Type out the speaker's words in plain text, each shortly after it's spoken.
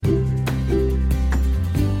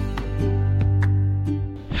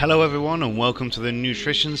Hello everyone and welcome to the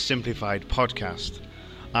Nutrition Simplified podcast.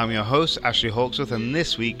 I'm your host Ashley Hawksworth, and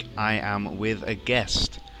this week I am with a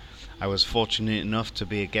guest. I was fortunate enough to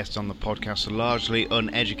be a guest on the podcast Largely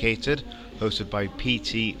Uneducated, hosted by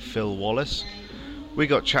PT Phil Wallace. We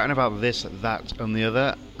got chatting about this, that and the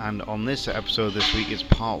other, and on this episode this week is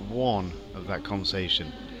part one of that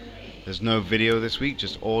conversation. There's no video this week,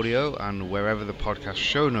 just audio, and wherever the podcast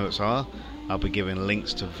show notes are, I'll be giving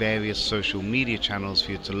links to various social media channels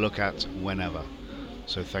for you to look at whenever.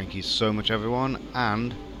 So thank you so much everyone,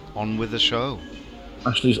 and on with the show.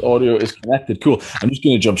 Ashley's audio is connected. Cool. I'm just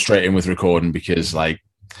going to jump straight in with recording because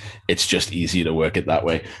it's just easier to work it that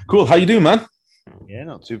way. Cool. How you doing, man? Yeah,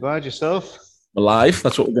 not too bad. Yourself? Alive.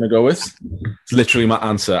 That's what we're going to go with. It's literally my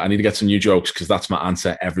answer. I need to get some new jokes because that's my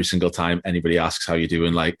answer every single time anybody asks how you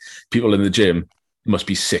doing. Like, people in the gym must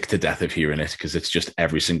be sick to death of hearing it because it's just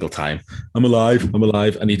every single time. I'm alive.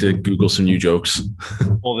 I need to Google some new jokes.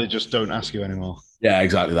 Or they just don't ask you anymore. Yeah,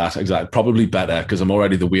 exactly that. Exactly. Probably better because I'm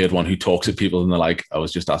already the weird one who talks at people and they're like, I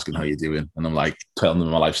was just asking how you're doing. And I'm like, telling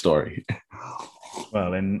them my life story.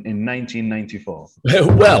 Well, in 1994.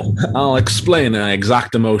 Well, I'll explain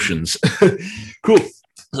exact emotions. Cool.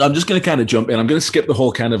 So I'm just going to kind of jump in. I'm going to skip the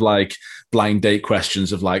whole kind of like blind date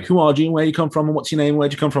questions of like, who are you, where you come from, and what's your name,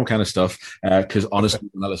 where'd you come from kind of stuff. Because honestly,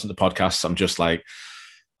 when I listen to podcasts, I'm just like,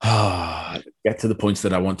 get to the points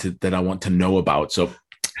that I want to know about. So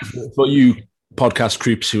for you podcast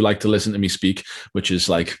creeps who like to listen to me speak, which is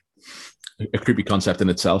like a creepy concept in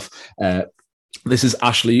itself, this is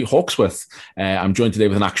Ashley Hawksworth. I'm joined today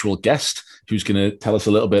with an actual guest who's going to tell us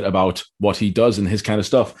a little bit about what he does and his kind of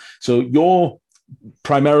stuff. So you're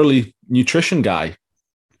primarily nutrition guy.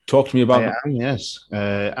 Talk to me about that. Yes.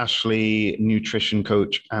 Ashley Nutrition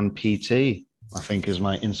Coach and PT, I think is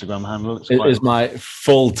my Instagram handle. It is my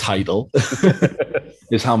full title.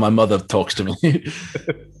 Is how my mother talks to me.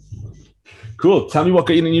 Cool. Tell me what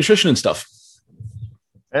got you into nutrition and stuff.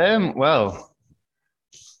 Well,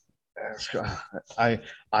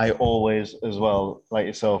 I always, as well, like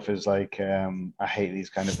yourself, is like I hate these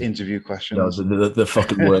kind of interview questions. No, the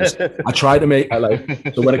fucking worst. I try to make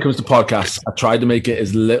so when it comes to podcasts, I tried to make it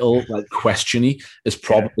as little like questiony as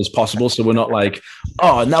possible, so we're not like,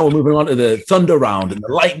 oh, now we're moving on to the thunder round and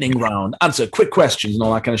the lightning round, answer quick questions and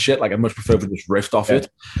all that kind of shit. Like, I much prefer to just riff off it,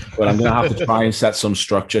 but I'm gonna have to try and set some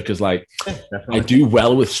structure because like I do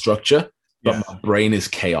well with structure. But my brain is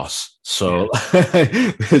chaos. So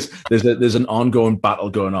there's an ongoing battle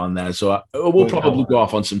going on there. So we'll probably go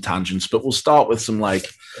off on some tangents, but we'll start with some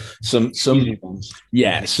easy ones.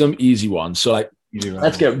 Yeah, some easy ones. So like,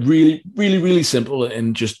 let's get really, really, really simple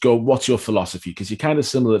and just go, what's your philosophy? Because you're kind of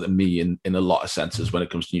similar to me in a lot of senses when it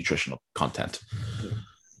comes to nutritional content.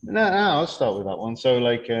 No, I'll start with that one. So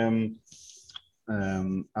like, I've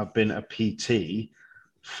been a PT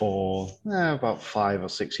for about 5 or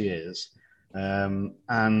 6 years. And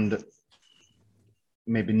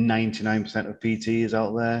maybe 99% of PTs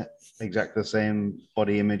out there, exactly the same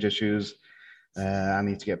body image issues. I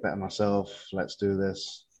need to get better myself. Let's do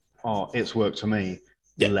this. Oh, it's worked for me.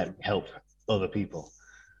 Yeah. Let me help other people.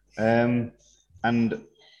 And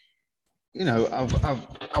you know,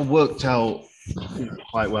 I worked out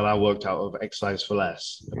quite well. I worked out of Exercise for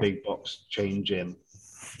Less, a big box chain gym.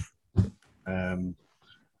 I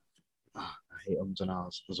hate ums and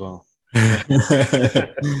ahs as well.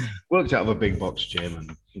 Worked out of a big box gym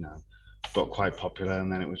and, you know, got quite popular,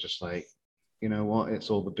 and then it was just like, you know what, it's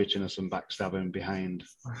all the bitchiness and backstabbing behind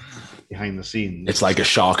the scenes. It's like a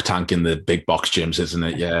Shark Tank in the big box gyms, isn't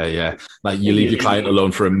it? Yeah. Like, you leave your client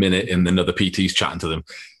alone for a minute and another PT's chatting to them.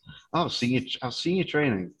 I've seen you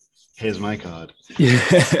training. Here's my card.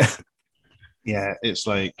 Yeah, it's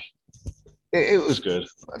like it was good.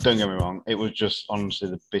 Don't get me wrong. It was just honestly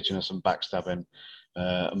the bitchiness and backstabbing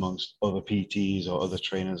amongst other PTs or other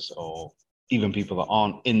trainers or even people that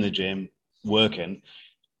aren't in the gym working.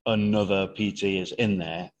 Another PT is in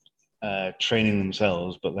there training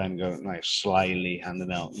themselves, but then going like slyly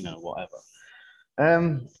handing out, you know, whatever.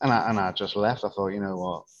 And I just left. I thought, you know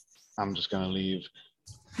what, I'm just going to leave.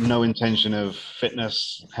 No intention of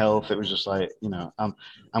fitness, health. It was just like, you know,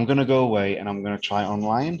 I'm going to go away and I'm going to try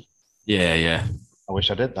online. Yeah. I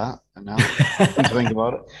wish I did that. And now to think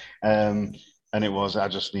about it. And it was, I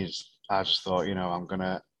just thought, you know, I'm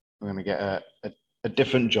gonna get a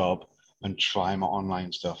different job and try my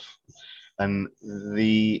online stuff. And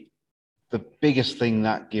the biggest thing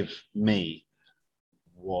that gave me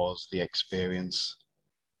was the experience.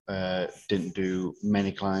 Didn't do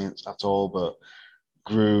many clients at all, but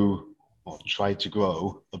grew or tried to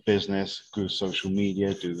grow a business, grew social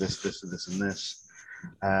media, do this, and this.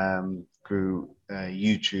 Grew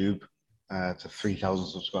YouTube, to 3,000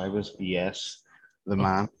 subscribers. Yes, the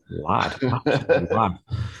man. Lad, absolutely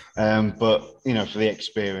lad. But for the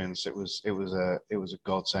experience, it was a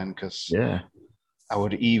godsend because Yeah. I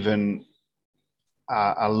would even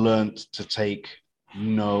I learned to take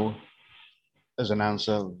no as an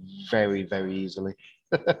answer very, very easily,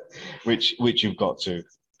 which you've got to.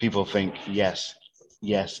 People think yes,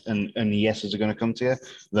 yes, and yeses are going to come to you.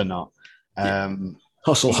 They're not.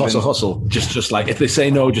 Hustle. Just like if they say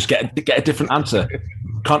no, just get a different answer.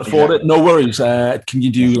 Can't afford it. No worries. Can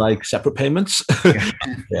you do like separate payments?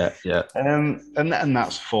 Yeah. And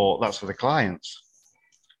that's for the clients.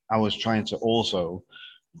 I was trying to also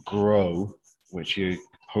grow, which you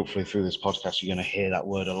hopefully through this podcast you're going to hear that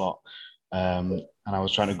word a lot. And I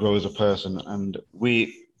was trying to grow as a person, and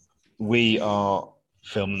we are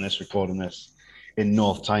filming this, recording this in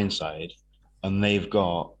North Tyneside, and they've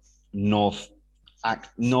got North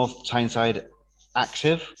Tyneside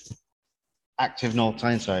active North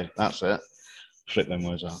Tyneside. That's it. Flip them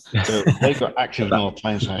words out. So they've got active North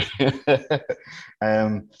Tyneside.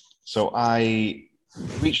 So I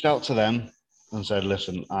reached out to them and said,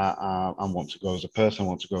 listen, I want to grow as a person. I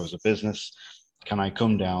want to grow as a business. Can I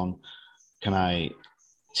come down? Can I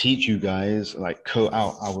teach you guys? Like,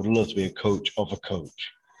 I would love to be a coach of a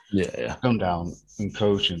coach. Yeah. Come down and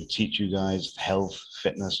coach and teach you guys health,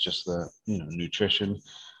 fitness, just the nutrition.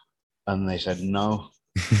 And they said no.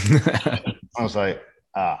 I was like,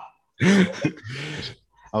 I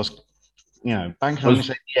was, banking on you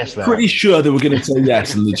saying yes there. Pretty sure they were going to say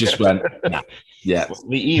yes, and they just went, nah. Yeah. Well,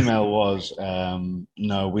 the email was,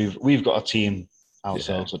 no, we've got a team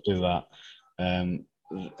ourselves that do that.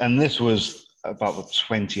 And this was about the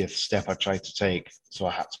 20th step I tried to take, so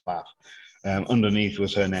I had to laugh. Underneath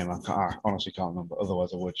was her name. I honestly can't remember. Otherwise,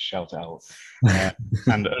 I would shout it out.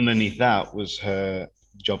 And underneath that was her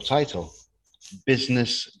job title,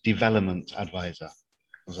 Business Development Advisor. I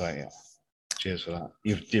was like, yeah, cheers for that.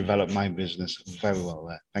 You've developed my business very well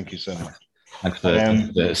there. Thank you so much. Thanks for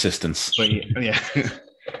the assistance. But yeah.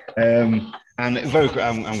 And very quick,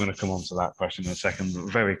 I'm going to come on to that question in a second,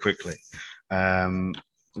 but very quickly.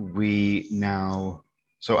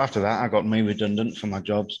 So after that, I got made redundant from my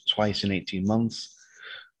jobs twice in 18 months.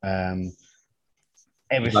 Everything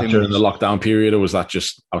was that during the lockdown period, or was that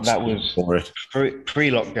just that was for it?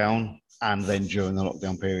 Pre-lockdown and then during the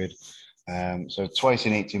lockdown period. So twice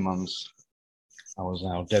in 18 months, I was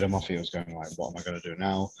now dead on my feet. I was going like, what am I going to do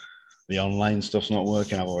now? The online stuff's not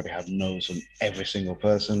working. I've already had no's from every single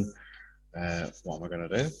person. What am I going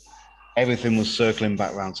to do? Everything was circling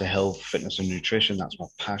back around to health, fitness, and nutrition. That's my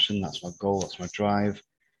passion. That's my goal. That's my drive.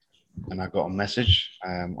 And I got a message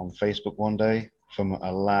on Facebook one day from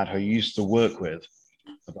a lad who I used to work with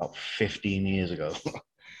about 15 years ago.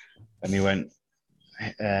 And he went,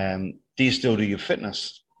 do you still do your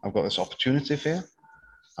fitness? I've got this opportunity for you.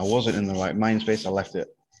 I wasn't in the right mind space. I left it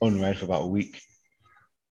unread for about a week.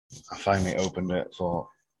 I finally opened it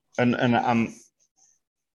and I'm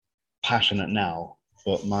passionate now,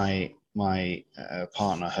 but my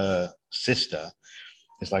partner, her sister,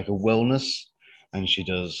 is like a wellness, and she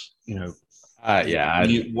does,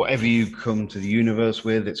 whatever you come to the universe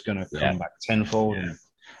with, it's going to come back tenfold. Yeah.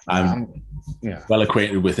 I'm well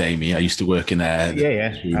acquainted with Amy. I used to work in there.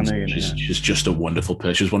 Yeah. I know she's just a wonderful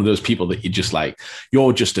person. She's one of those people that you just like,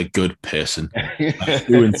 you're just a good person.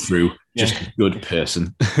 Through and through, just a good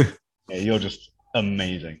person. Yeah, you're just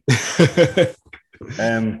amazing.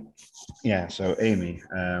 So Amy,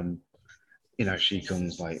 she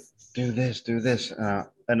comes like, do this.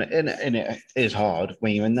 And it is hard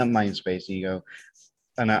when you're in that mind space and you go,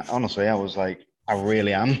 and honestly, I was like, I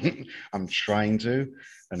really am. I'm trying to.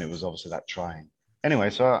 And it was obviously that trying. Anyway,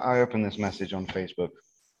 so I opened this message on Facebook.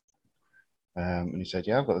 And he said,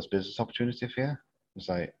 yeah, I've got this business opportunity for you. I was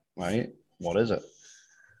like, right, what is it?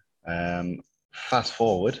 Fast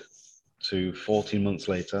forward to 14 months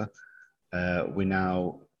later,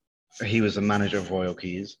 he was the manager of Royal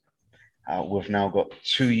Keys. We've now got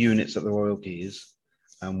 2 units at the Royal Keys,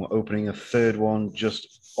 and we're opening a 3rd one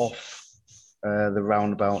just off the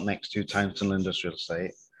roundabout next to Tyneside Industrial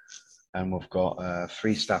Estate. And we've got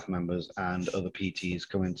 3 staff members and other PTs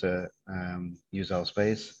coming to use our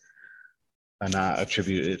space. And I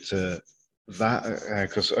attribute it to that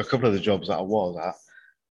because a couple of the jobs that I was at,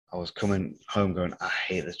 I was coming home going, I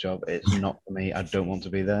hate this job. It's not for me. I don't want to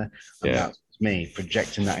be there. And that's me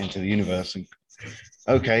projecting that into the universe. And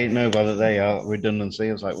okay, no bother, they are redundancy.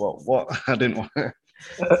 I was like, what? I didn't want to.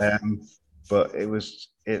 But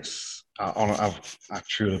I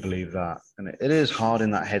truly believe that. And it is hard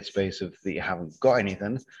in that headspace of that you haven't got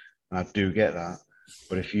anything. And I do get that.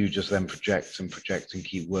 But if you just then project and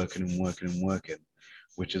keep working and working and working,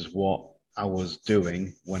 which is what I was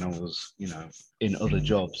doing when I was, in other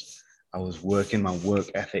jobs. I was working my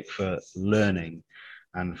work ethic for learning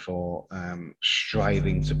and for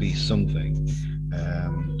striving to be something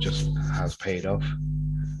just has paid off.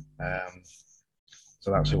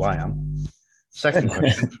 So that's who I am. Second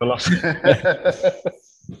question, philosophy.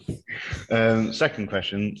 Second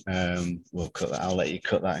question, we'll cut that. I'll let you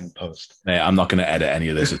cut that in post. Mate, I'm not going to edit any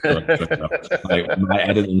of this. Like, my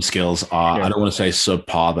editing skills are, I don't want to say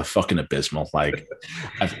subpar, they're fucking abysmal. Like,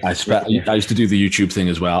 I used to do the YouTube thing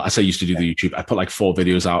as well. I say used to do the YouTube. I put like 4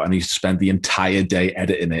 videos out and I used to spend the entire day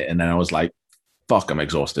editing it. And then I was like, fuck, I'm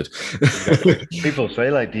exhausted. People say,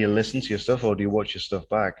 like, do you listen to your stuff or do you watch your stuff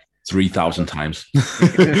back? 3,000 times.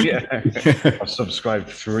 Yeah, I've subscribed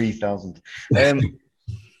 3,000.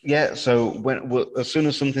 Yeah, so as soon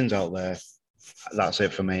as something's out there, that's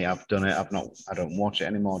it for me. I've done it. I don't watch it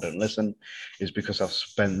anymore. I don't listen. It's because I've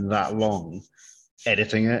spent that long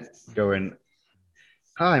editing it, going,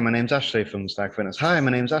 hi, my name's Ashley from Stag Fitness. Hi, my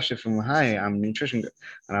name's Ashley from Hi, I'm Nutrition.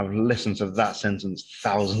 And I've listened to that sentence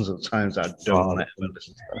thousands of times. I don't want to ever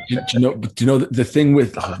listen to that. Do you know the thing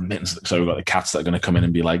with mittens? So we've got the cats that are going to come in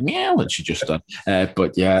and be like, meow, what she just done.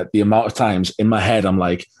 But yeah, the amount of times in my head I'm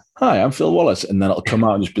like, hi, I'm Phil Wallace, and then it'll come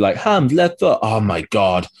out and just be like, ham, leather. Oh my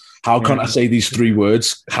god, how can't I say these 3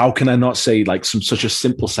 words? How can I not say like such a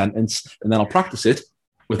simple sentence? And then I'll practice it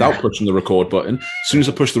without pushing the record button. As soon as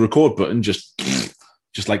I push the record button, just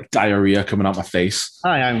like diarrhea coming out my face.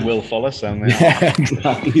 Hi, I'm Will Wallace. Yeah,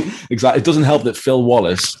 exactly. It doesn't help that Phil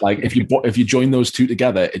Wallace, like if you join those 2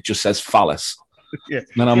 together, it just says phallus. Yeah.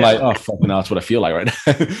 And I'm like, oh, fucking hell, that's what I feel like right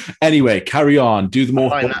now. Anyway, carry on. Do the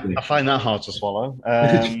more. I find that hard to swallow.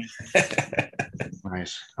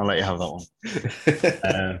 Nice. I'll let you have that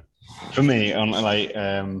one. For me,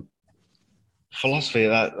 on philosophy,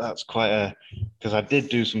 that's quite because I did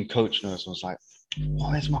do some coaching and I was like,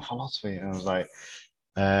 what is my philosophy? And I was like,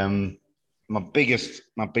 my biggest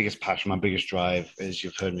passion, my biggest drive is,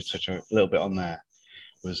 you've heard me touch a little bit on there,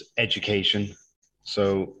 was education.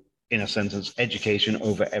 So in a sentence, education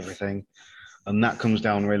over everything. And that comes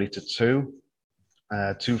down really to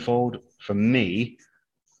twofold. For me,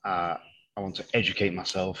 I want to educate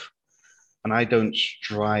myself, and I don't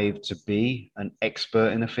strive to be an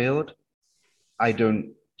expert in a field. I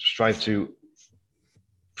don't strive to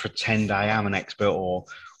pretend I am an expert or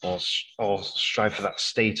strive for that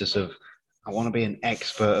status of, I want to be an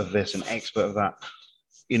expert of this, an expert of that.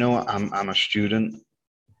 You know what? I'm a student,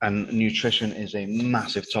 and nutrition is a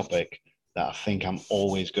massive topic that I think I'm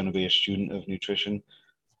always going to be a student of nutrition.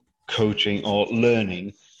 Coaching or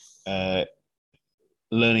learning.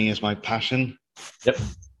 Learning is my passion. Yep.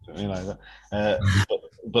 Don't realize that.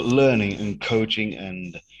 But learning and coaching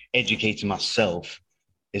and educating myself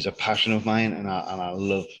is a passion of mine, and I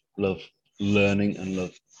love learning and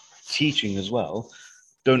love teaching as well.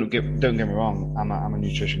 Don't get me wrong. I'm a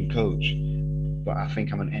nutrition coach, but I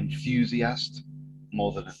think I'm an enthusiast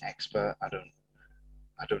more than an expert. I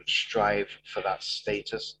don't strive for that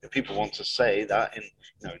status. If people want to say that in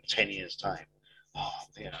 10 years' time,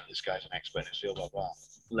 this guy's an expert in his field, blah blah,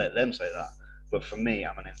 let them say that. But for me,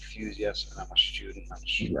 I'm an enthusiast and I'm a student.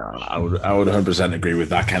 I would 100% agree with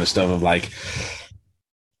that kind of stuff. Of like,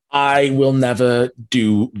 I will never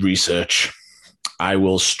do research. I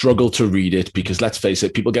will struggle to read it because, let's face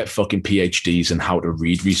it, people get fucking PhDs in how to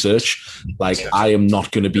read research. Like, I am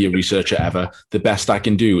not going to be a researcher ever. The best I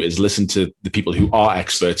can do is listen to the people who are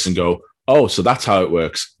experts and go, oh, so that's how it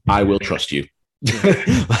works. I will trust you.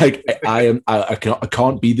 Like, I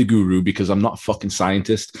can't be the guru because I'm not a fucking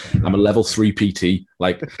scientist. I'm a level 3 PT.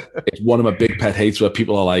 Like, it's one of my big pet hates where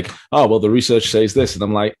people are like, oh, well, the research says this. And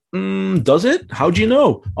I'm like, does it? How do you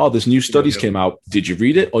know? Oh, this new studies came out. Did you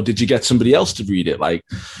read it, or did you get somebody else to read it? Like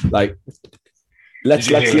let's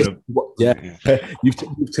yeah.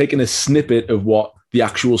 You've taken a snippet of what the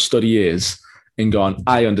actual study is and gone,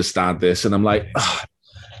 I understand this. And I'm like,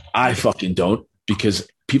 I fucking don't, because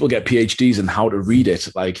people get PhDs in how to read it.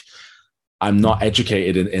 Like, I'm not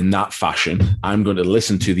educated in that fashion. I'm going to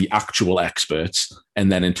listen to the actual experts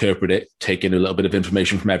and then interpret it, take in a little bit of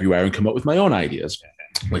information from everywhere and come up with my own ideas,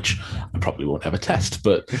 which I probably won't have a test.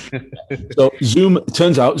 But so Zoom, it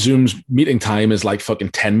turns out Zoom's meeting time is like fucking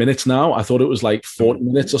 10 minutes now. I thought it was like 40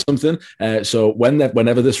 minutes or something. So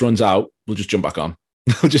whenever this runs out, we'll just jump back on.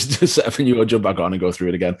 We'll just set up a new, jump back on and go through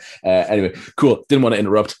it again. Anyway, cool. Didn't want to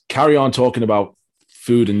interrupt. Carry on talking about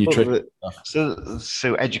food and nutrition.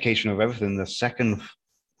 So education of everything. The second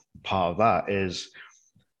part of that is,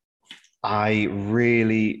 I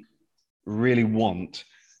really, really want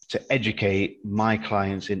to educate my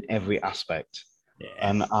clients in every aspect. Yeah.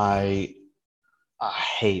 And I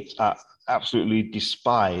absolutely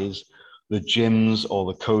despise the gyms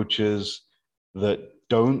or the coaches that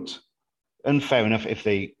don't, and fair enough if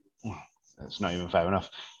they, well, it's not even fair enough,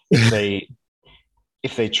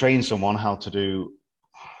 if they train someone how to do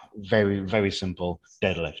very, very simple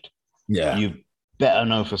deadlift, you better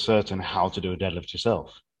know for certain how to do a deadlift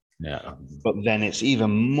yourself. Yeah. But then it's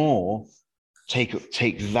even more, take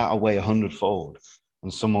that away 100-fold,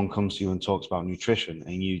 and someone comes to you and talks about nutrition,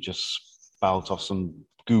 and you just spout off some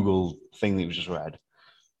Google thing that you just read.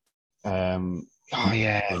 Oh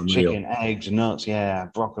yeah, chicken, eggs, nuts, yeah,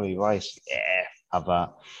 broccoli, rice, yeah, have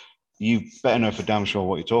that. You better know for damn sure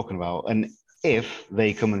what you're talking about. And if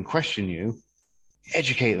they come and question you,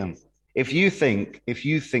 educate them. If you think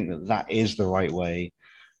that is the right way,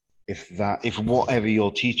 if whatever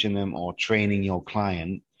you're teaching them or training your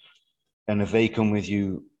client, and if they come with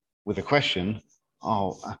you with a question,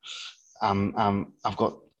 I've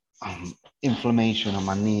got inflammation on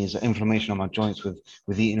my knees, inflammation on my joints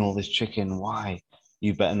with eating all this chicken. Why?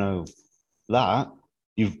 You better know that.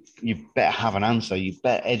 You better have an answer. You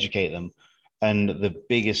better educate them. And the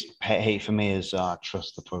biggest pet hate for me is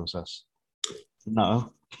trust the process.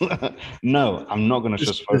 No, no, I'm not going to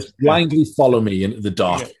just blindly follow me into the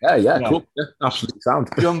dark. Yeah, cool. Yeah, absolutely sound.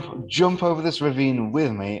 Jump over this ravine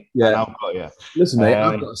with me, and I've got you. Listen, mate,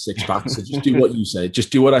 I've got a six-pack, so just do what you say.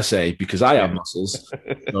 Just do what I say, because I have muscles.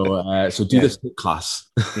 So do this class.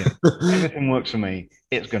 Everything works for me.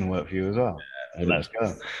 It's going to work for you as well. Let's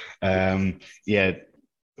go.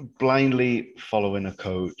 Blindly following a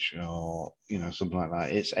coach or something like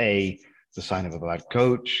that. It's the sign of a bad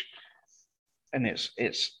coach. And it's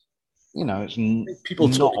people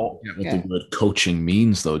talk about what the word coaching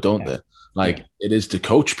means, though, don't they? Like, it is to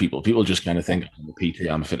coach people. People just kind of think, I'm a PT,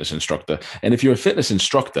 I'm a fitness instructor. And if you're a fitness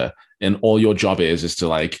instructor and all your job is to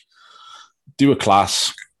like do a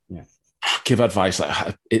class, give advice,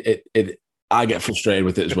 like I get frustrated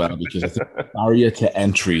with it as well, because I think the barrier to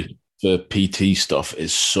entry for PT stuff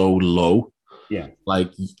is so low. Yeah.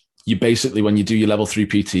 Like, you basically, when you do your level 3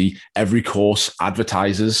 PT, every course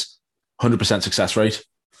advertises 100% success rate.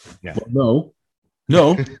 Yeah. Well,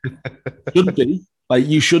 no, shouldn't be. Like,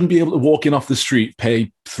 you shouldn't be able to walk in off the street,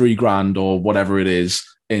 pay $3,000 or whatever it is,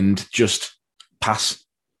 and just pass.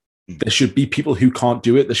 There should be people who can't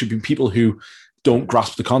do it. There should be people who don't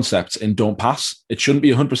grasp the concepts and don't pass. It shouldn't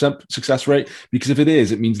be 100% success rate, because if it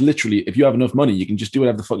is, it means literally, if you have enough money, you can just do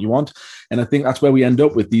whatever the fuck you want. And I think that's where we end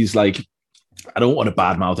up with these, like, I don't want to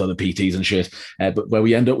badmouth other PTs and shit, but where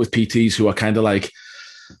we end up with PTs who are kind of like,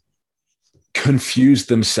 confuse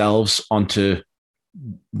themselves onto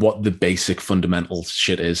what the basic fundamental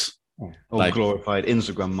shit is. Or like glorified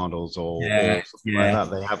Instagram models or something like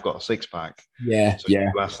that. They have got a six-pack. So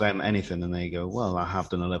you ask them anything and they go, well, I have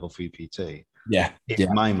done a level 3 PT.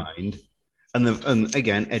 In my mind. And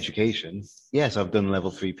again, education. Yes, I've done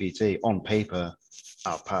level 3 PT. On paper,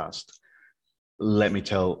 I've passed. Let me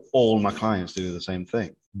tell all my clients to do the same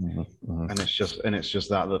thing. And it's just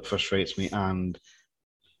that frustrates me. And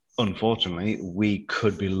unfortunately, we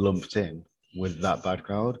could be lumped in with that bad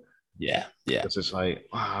crowd. Because it's like,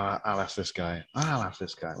 I'll ask this guy. Wow.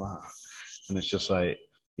 And it's just like,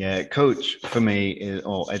 coach for me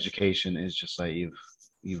or education is just like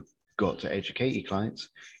you've got to educate your clients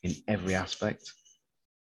in every aspect.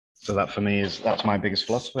 So that for me that's my biggest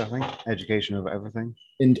philosophy, I think. Education over everything.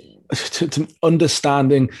 And to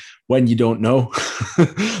understanding when you don't know.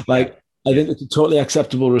 I think it's a totally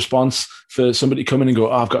acceptable response for somebody to come in and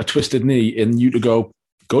go, I've got a twisted knee, and you to go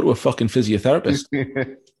to a fucking physiotherapist.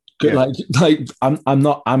 I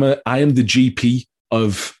am the GP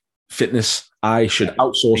of fitness. I should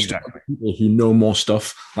outsource to people who know more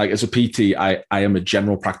stuff. Like, as a PT, I am a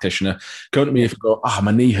general practitioner. Come to me if you go,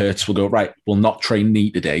 my knee hurts, we'll go, right, we'll not train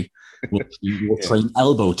knee today. We'll train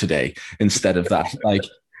elbow today instead of that. Like,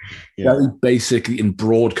 very basically in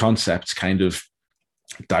broad concepts, kind of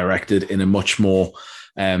directed in a much more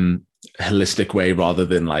holistic way, rather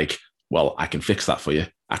than like, well, I can fix that for you.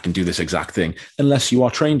 I can do this exact thing, unless you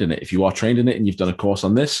are trained in it. If you are trained in it and you've done a course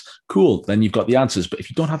on this, cool, then you've got the answers. But if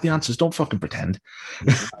you don't have the answers, don't fucking pretend.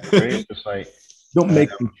 Just like, don't make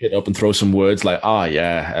some shit up and throw some words like,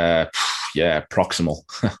 proximal.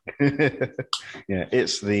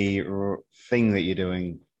 It's the thing that you're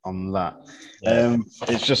doing on that.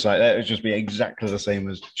 It's just like that. It would just be exactly the same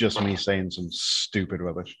as just me saying some stupid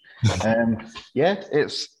rubbish.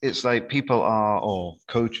 It's like people or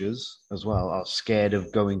coaches as well are scared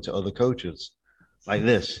of going to other coaches like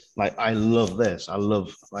this. Like, I love this. I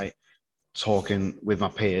love like talking with my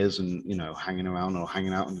peers and hanging around or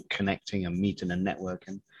hanging out and connecting and meeting and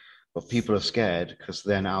networking. But people are scared because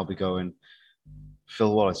then I'll be going,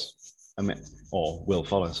 Phil Wallace, I mean, or Will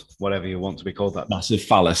Follis, whatever you want to be called that. Massive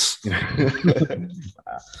phallus.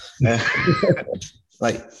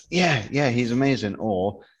 Like, yeah, he's amazing.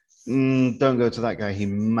 Or don't go to that guy. He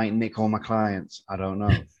might nick all my clients. I don't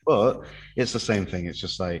know. But it's the same thing. It's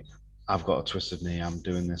just like, I've got a twisted knee. I'm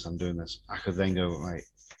doing this. I could then go, like,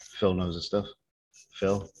 Phil knows his stuff.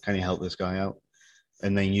 Phil, can you help this guy out?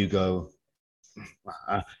 And then you go,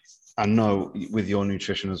 I know with your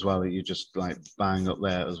nutrition as well, that you just like bang up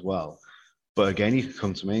there as well. But again, you could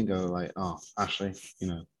come to me and go like, oh, Ashley,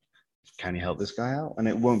 can you help this guy out? And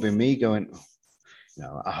it won't be me going,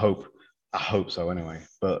 I hope so anyway.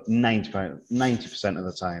 But 90% of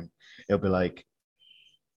the time, it'll be like,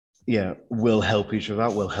 yeah, we'll help each other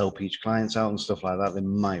out. We'll help each client out and stuff like that. There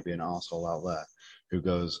might be an arsehole out there who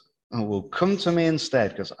goes, oh, well, come to me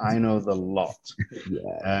instead because I know the lot.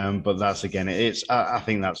 Yeah. But that's again, I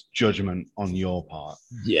think that's judgment on your part.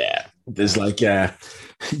 Yeah, there's like,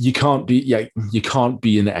 you can't be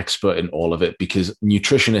an expert in all of it because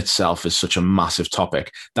nutrition itself is such a massive topic.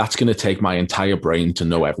 That's going to take my entire brain to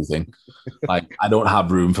know everything. Like, I don't have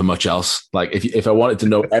room for much else. Like, if I wanted to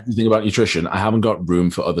know everything about nutrition, I haven't got room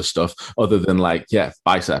for other stuff other than like,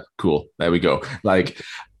 bicep, cool, there we go. Like,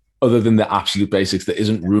 other than the absolute basics, there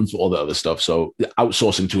isn't room for all the other stuff. So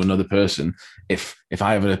outsourcing to another person, if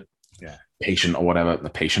I have a patient or whatever, a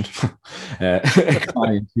patient, a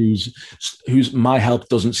client who's my help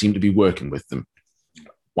doesn't seem to be working with them,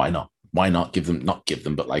 why not? Why not not give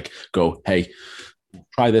them, but like go, hey,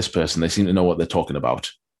 try this person. They seem to know what they're talking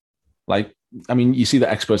about. Like, I mean, you see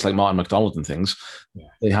the experts like Martin McDonald and things. Yeah.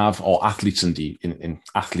 They have, or athletes in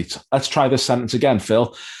athletes. Let's try this sentence again,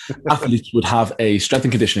 Phil. Athletes would have a strength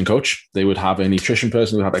and conditioning coach. They would have a nutrition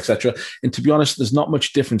person, they would have etc. And to be honest, there's not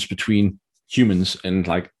much difference between humans and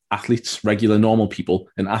like athletes, regular, normal people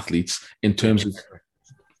and athletes in terms of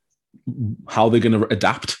how they're going to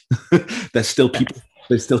adapt. They're still people.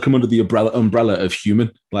 They still come under the umbrella of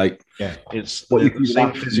human. Like, it's the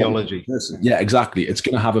same physiology. Yeah, exactly. It's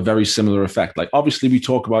going to have a very similar effect. Like, obviously, we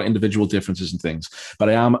talk about individual differences and things, but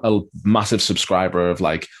I am a massive subscriber of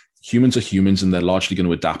like humans are humans, and they're largely going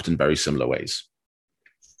to adapt in very similar ways.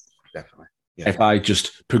 Definitely. Yeah. If I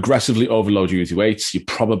just progressively overload you with weights, you're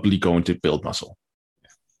probably going to build muscle. Yeah.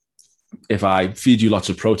 If I feed you lots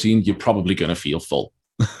of protein, you're probably going to feel full.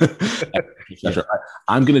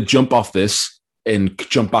 I'm going to jump off this and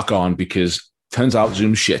jump back on because turns out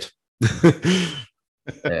Zoom's shit. Stop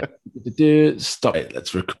it.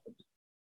 Let's record.